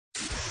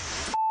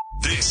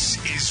This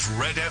is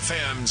Red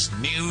FM's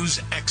News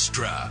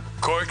Extra,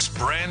 Cork's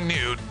brand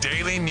new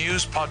daily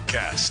news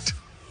podcast.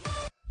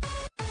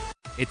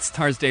 It's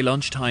Thursday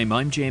lunchtime.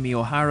 I'm Jamie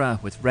O'Hara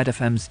with Red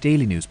FM's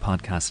daily news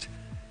podcast.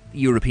 The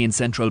European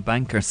Central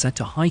Bank are set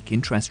to hike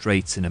interest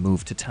rates in a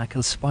move to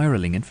tackle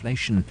spiralling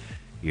inflation.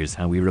 Here's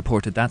how we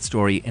reported that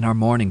story in our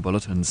morning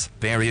bulletins.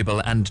 Variable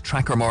and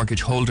tracker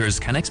mortgage holders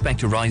can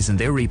expect a rise in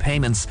their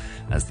repayments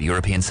as the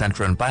European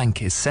Central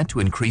Bank is set to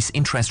increase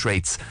interest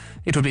rates.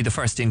 It will be the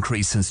first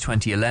increase since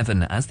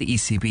 2011 as the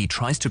ECB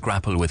tries to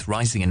grapple with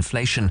rising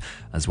inflation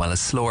as well as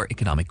slower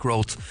economic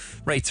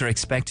growth. Rates are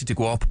expected to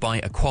go up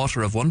by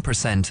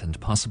 0.25% and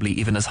possibly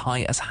even as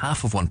high as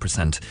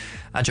 0.5%.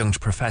 Adjunct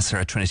Professor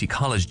at Trinity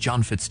College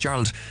John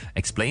Fitzgerald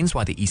explains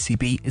why the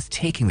ECB is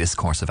taking this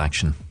course of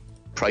action.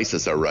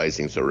 Prices are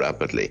rising so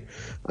rapidly,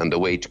 and the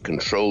way to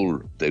control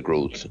the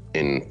growth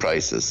in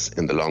prices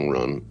in the long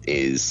run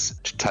is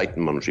to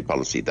tighten monetary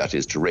policy, that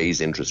is to raise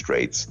interest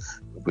rates,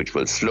 which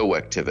will slow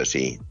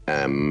activity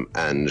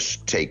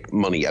and take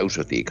money out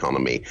of the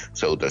economy,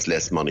 so there's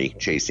less money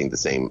chasing the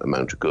same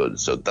amount of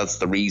goods. So that's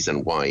the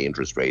reason why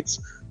interest rates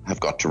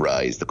have got to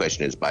rise. The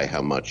question is by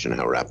how much and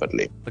how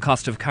rapidly. The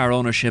cost of car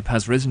ownership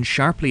has risen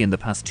sharply in the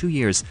past 2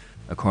 years,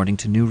 according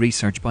to new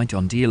research by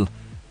Dundee.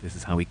 This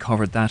is how we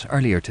covered that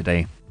earlier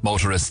today.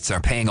 Motorists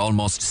are paying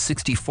almost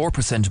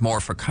 64%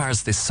 more for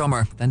cars this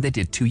summer than they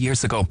did 2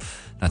 years ago.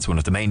 That's one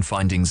of the main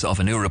findings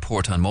of a new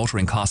report on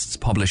motoring costs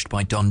published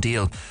by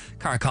Dundee.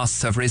 Car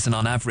costs have risen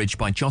on average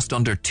by just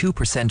under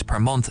 2% per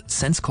month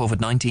since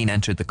COVID-19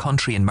 entered the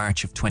country in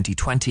March of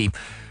 2020.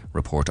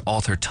 Report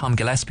author Tom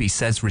Gillespie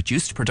says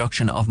reduced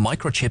production of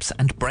microchips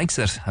and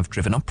Brexit have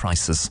driven up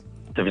prices.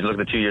 So if you look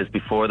at the 2 years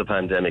before the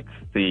pandemic,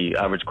 the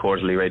average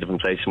quarterly rate of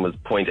inflation was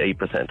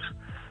 0.8%.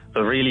 So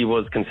it really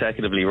was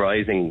consecutively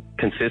rising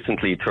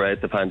consistently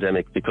throughout the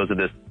pandemic because of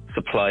this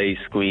supply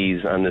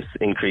squeeze and this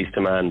increased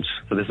demand.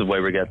 So this is why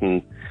we're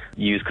getting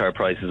used car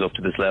prices up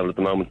to this level at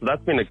the moment. So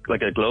that's been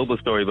like a global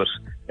story, but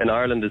in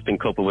Ireland it's been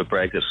coupled with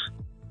Brexit.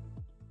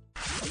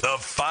 The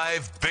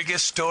 5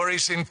 biggest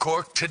stories in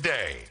Cork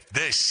today.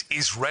 This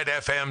is Red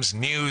FM's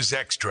News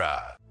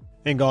Extra.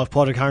 In golf,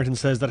 Padraig Harrington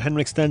says that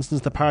Henrik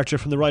Stenson's departure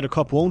from the Ryder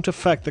Cup won't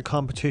affect the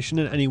competition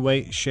in any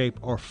way, shape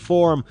or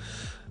form.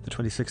 The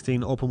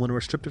 2016 Open winner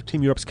was stripped of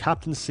Team Europe's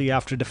captaincy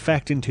after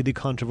defecting to the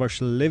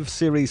controversial Live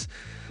Series.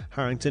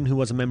 Harrington, who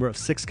was a member of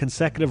 6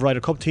 consecutive Ryder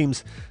Cup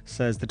teams,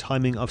 says the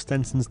timing of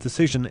Stenson's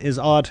decision is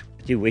odd.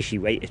 I do wish he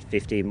waited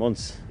 15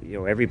 months.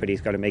 Everybody's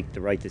got to make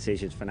the right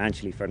decisions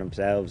financially for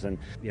themselves, and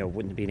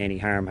wouldn't have been any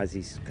harm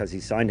because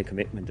he's signed a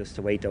commitment just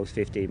to wait those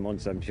 15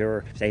 months. I'm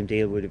sure same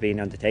deal would have been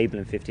on the table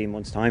in 15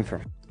 months' time for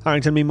him.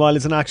 Harrington, meanwhile,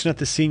 is in action at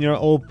the Senior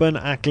Open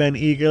at Glen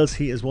Eagles.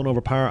 He is 1 over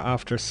par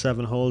after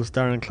 7 holes.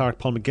 Darren Clark,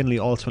 Paul McGinley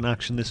also in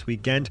action this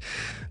weekend.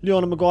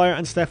 Leona Maguire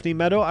and Stephanie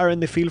Meadow are in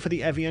the field for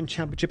the Evian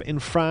Championship in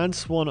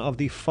France, one of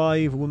the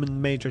 5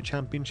 women major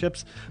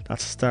championships.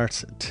 That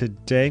starts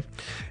today.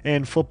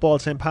 In football,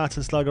 St. Pat's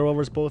and Sligo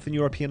Rovers both in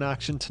European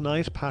action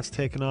tonight. Pat's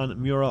taking on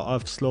Mura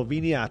of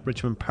Slovenia at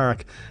Richmond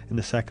Park in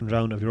the second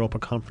round of Europa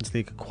Conference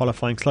League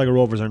qualifying. Sligo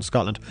Rovers are in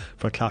Scotland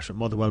for a clash with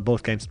Motherwell.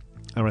 Both games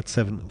are at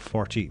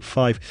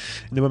 7:45.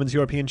 In the Women's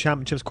European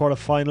Championships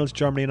quarter-finals,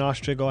 Germany and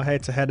Austria go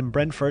head-to-head in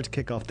Brentford.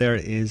 Kick-off there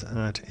is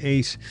at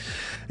 8.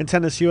 In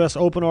tennis, US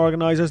Open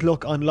organisers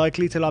look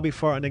unlikely to lobby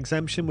for an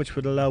exemption which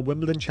would allow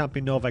Wimbledon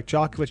champion Novak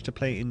Djokovic to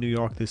play in New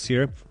York this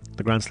year.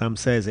 The Grand Slam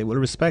says it will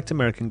respect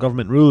American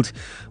government rules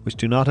which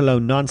do not allow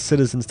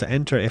non-citizens to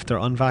enter if they're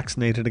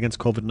unvaccinated against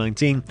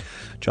COVID-19.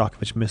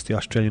 Djokovic missed the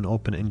Australian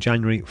Open in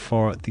January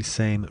for the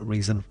same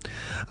reason.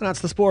 And that's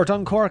the sport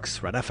on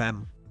Cork's Red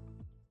FM.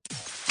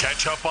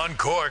 Catch up on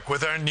Cork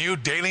with our new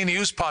daily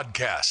news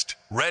podcast,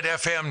 Red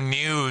FM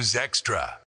News Extra.